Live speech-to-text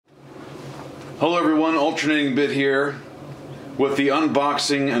Hello everyone, alternating bit here with the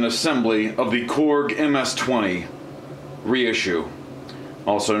unboxing and assembly of the Korg MS-20 reissue,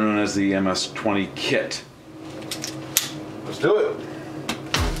 also known as the MS-20 kit. Let's do it.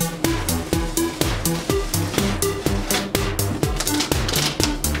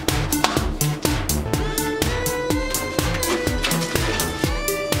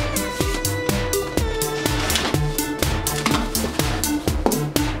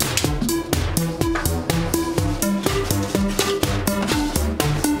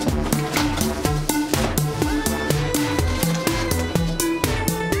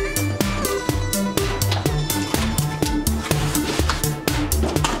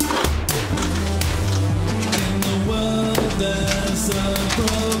 There's a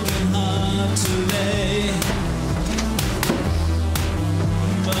broken heart today,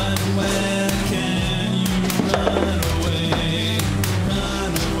 but where can you run away,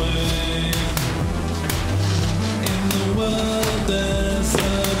 run away? In the world there's a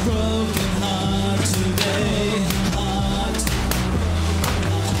broken heart today, heart,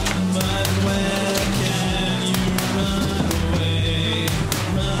 but where can you run away,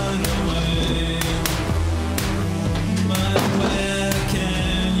 run away? Where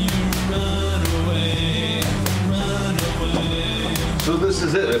can you run away, run away? So this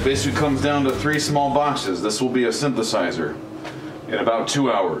is it. It basically comes down to 3 small boxes. This will be a synthesizer in about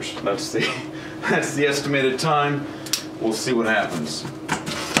 2 hours. That's the estimated time. We'll see what happens.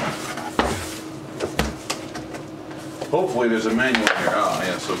 Hopefully there's a manual here. Ah,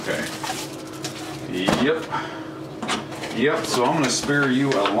 yes, okay. Yep, so I'm going to spare you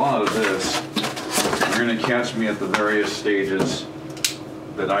a lot of this. You're going to catch me at the various stages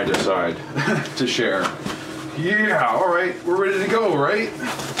that I decide to share. Yeah, alright, we're ready to go, right?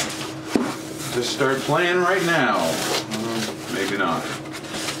 Just start playing right now. Maybe not.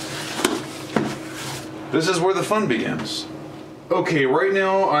 This is where the fun begins. Okay, right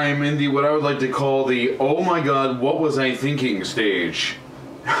now I'm in the what I would like to call the oh my god, what was I thinking stage.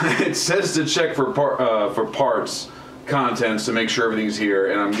 It says to check for parts, contents, to make sure everything's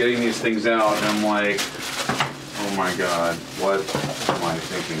here, and I'm getting these things out and I'm like, oh my god, what am I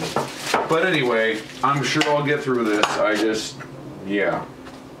thinking? But anyway, I'm sure I'll get through this. Yeah.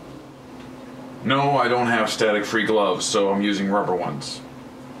 No, I don't have static free gloves, so I'm using rubber ones.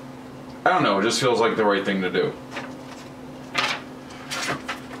 I don't know, it just feels like the right thing to do.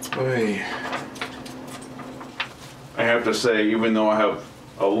 Oy. I have to say, even though I have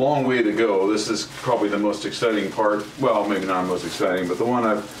a long way to go, this is probably the most exciting part. Well, maybe not the most exciting, but the one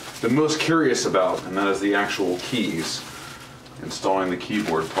I'm the most curious about, and that is the actual keys. Installing the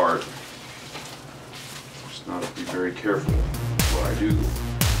keyboard part. Just not to be very careful what I do.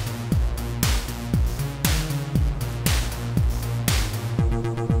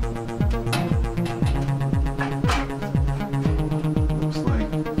 Looks like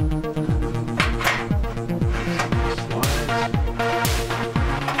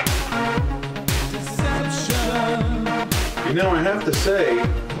you know, I have to say,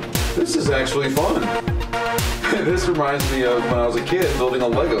 this is actually fun. This reminds me of when I was a kid building a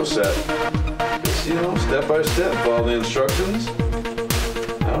Lego set. Just, you know, step by step, follow the instructions.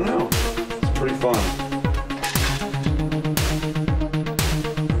 I don't know. It's pretty fun.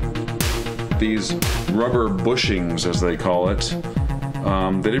 These rubber bushings, as they call it,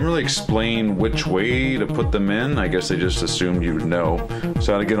 they didn't really explain which way to put them in. I guess they just assumed you would know.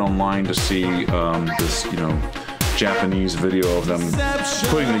 So I had to get online to see this, you know, Japanese video of them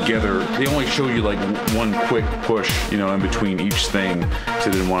putting together. They only show you like one quick push, you know, in between each thing, so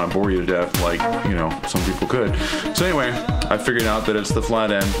they didn't want to bore you to death like, you know, some people could. So anyway, I figured out that it's the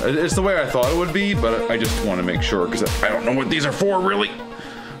flat end. It's the way I thought it would be, but I just want to make sure because I don't know what these are for really. So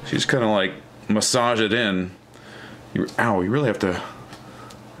you just kind of like massage it in. Ow, you really have to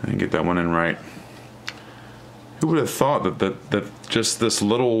get that one in right. Who would have thought that just this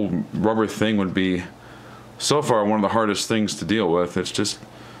little rubber thing would be so far one of the hardest things to deal with? It's just,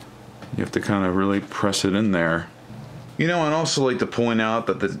 you have to kind of really press it in there. You know, I'd also like to point out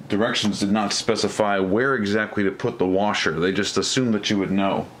that the directions did not specify where exactly to put the washer. They just assumed that you would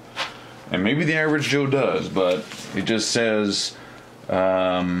know. And maybe the average Joe does, but it just says,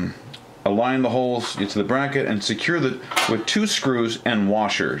 align the holes to the bracket and secure with 2 screws and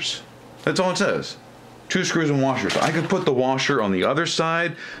washers. That's all it says. 2 screws and washers. I could put the washer on the other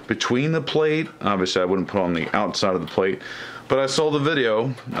side between the plate. Obviously I wouldn't put it on the outside of the plate, but I saw the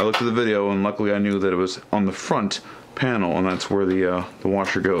video, I looked at the video, and luckily I knew that it was on the front panel, and that's where the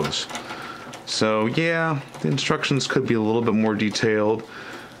washer goes. So yeah, the instructions could be a little bit more detailed.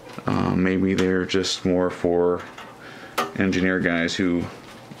 Maybe they're just more for engineer guys who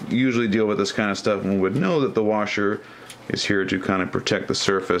usually deal with this kind of stuff and would know that the washer is here to kind of protect the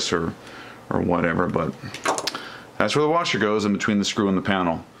surface or whatever, but that's where the washer goes, in between the screw and the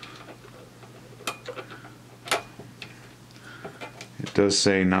panel. It does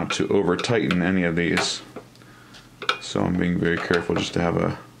say not to over tighten any of these, so I'm being very careful just to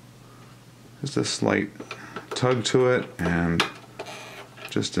have just a slight tug to it and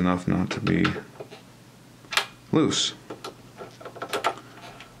just enough not to be loose.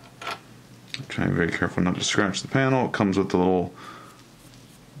 I'm trying very careful not to scratch the panel. It comes with a little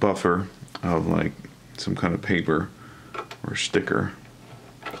buffer of like some kind of paper or sticker.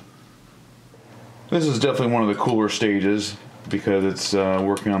 This is definitely one of the cooler stages because it's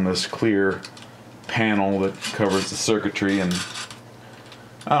working on this clear panel that covers the circuitry, and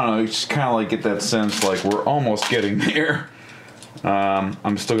I don't know, you just kind of like get that sense like we're almost getting there.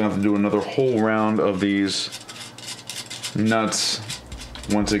 I'm still gonna have to do another whole round of these nuts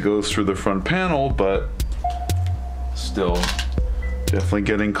once it goes through the front panel, but still definitely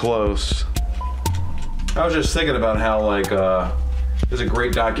getting close. I was just thinking about how like there's a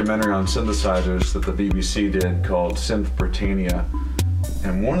great documentary on synthesizers that the BBC did called Synth Britannia,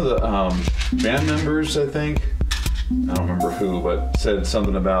 and one of the band members, I think, I don't remember who, but said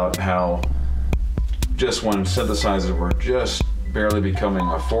something about how just when synthesizers were just barely becoming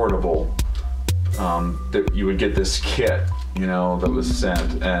affordable, that you would get this kit, you know, that was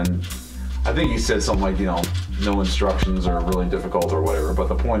sent, and I think he said something like, you know, no instructions are really difficult or whatever, but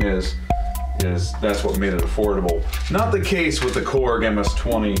the point is that's what made it affordable. Not the case with the Korg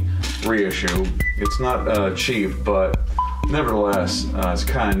MS-20 reissue. It's not cheap, but nevertheless, it's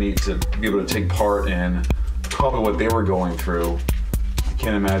kind of neat to be able to take part in probably what they were going through. I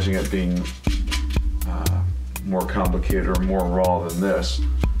can't imagine it being more complicated or more raw than this,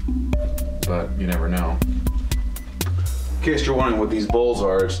 but you never know. In case you're wondering what these bowls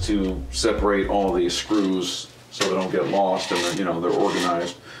are, it's to separate all these screws so they don't get lost and they're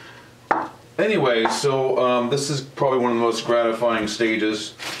organized. Anyway, so this is probably one of the most gratifying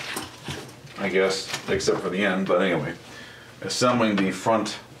stages, I guess, except for the end, but anyway. Assembling the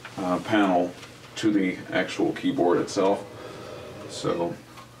front panel to the actual keyboard itself. So,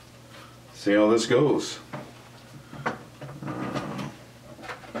 see how this goes.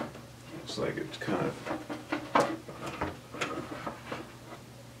 Looks like it's kind of...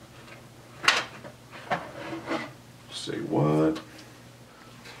 Say what?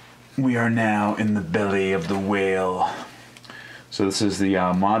 We are now in the belly of the whale. So this is the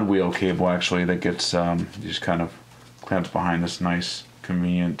mod wheel cable actually that gets just kind of clamps behind this nice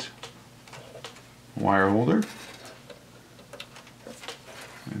convenient wire holder.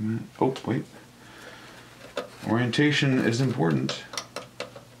 And, oh wait, orientation is important.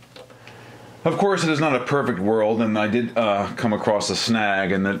 Of course, it is not a perfect world, and I did come across a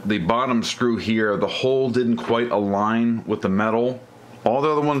snag, and the bottom screw here, the hole didn't quite align with the metal. All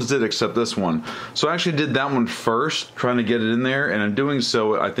the other ones did except this one. So I actually did that one first, trying to get it in there, and in doing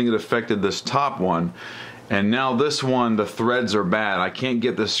so, I think it affected this top one. And now this one, the threads are bad. I can't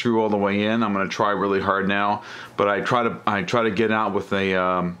get this screw all the way in. I'm gonna try really hard now, but I try to get out with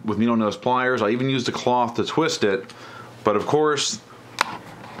a with needle nose pliers. I even used a cloth to twist it, but of course,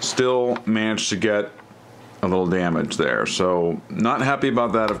 still managed to get a little damage there. So not happy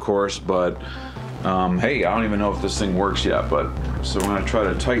about that, of course, but hey, I don't even know if this thing works yet, but so I'm gonna try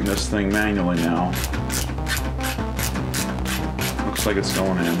to tighten this thing manually now. Looks like it's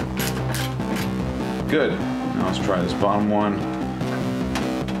going in. Good. Now let's try this bottom one.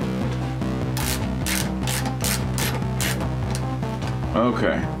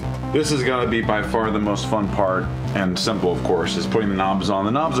 Okay. This has got to be by far the most fun part, and simple of course, is putting the knobs on.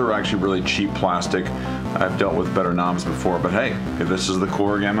 The knobs are actually really cheap plastic. I've dealt with better knobs before, but hey, if this is the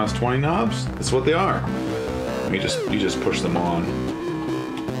Korg MS-20 knobs, that's what they are. You just push them on.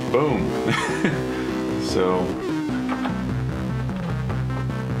 Boom. So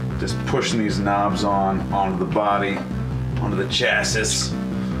just pushing these knobs onto the body, onto the chassis,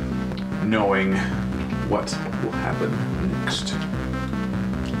 knowing what will happen next.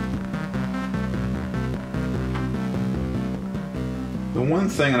 The one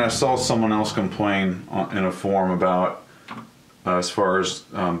thing that I saw someone else complain in a forum about as far as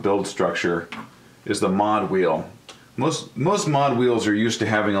build structure is the mod wheel. Most mod wheels are used to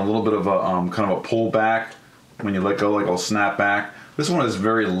having a little bit of a kind of a pull back when you let go, like it'll snap back. This one is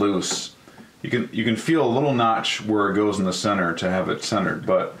very loose. You can feel a little notch where it goes in the center to have it centered,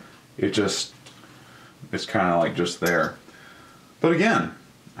 but it's kind of like just there. But again,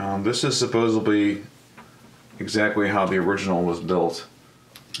 this is supposedly exactly how the original was built.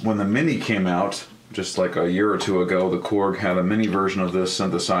 When the Mini came out, just like a year or two ago, the Korg had a mini version of this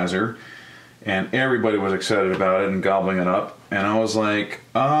synthesizer, and everybody was excited about it and gobbling it up. And I was like,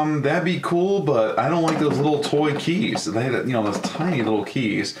 that'd be cool, but I don't like those little toy keys. They had, you know, those tiny little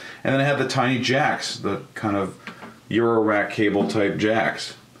keys, and then it had the tiny jacks, the kind of Euro rack cable type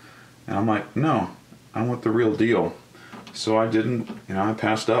jacks. And I'm like, no, I want the real deal. So I didn't, you know, I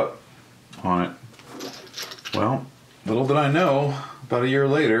passed up on it. Well, little did I know, about a year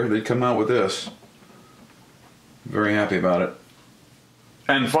later, they'd come out with this. Very happy about it.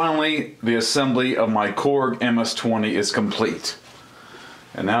 And finally, the assembly of my Korg MS-20 is complete.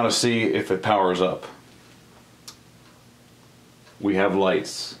 And now to see if it powers up. We have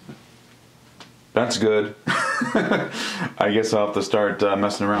lights. That's good. I guess I'll have to start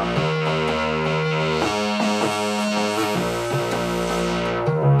messing around.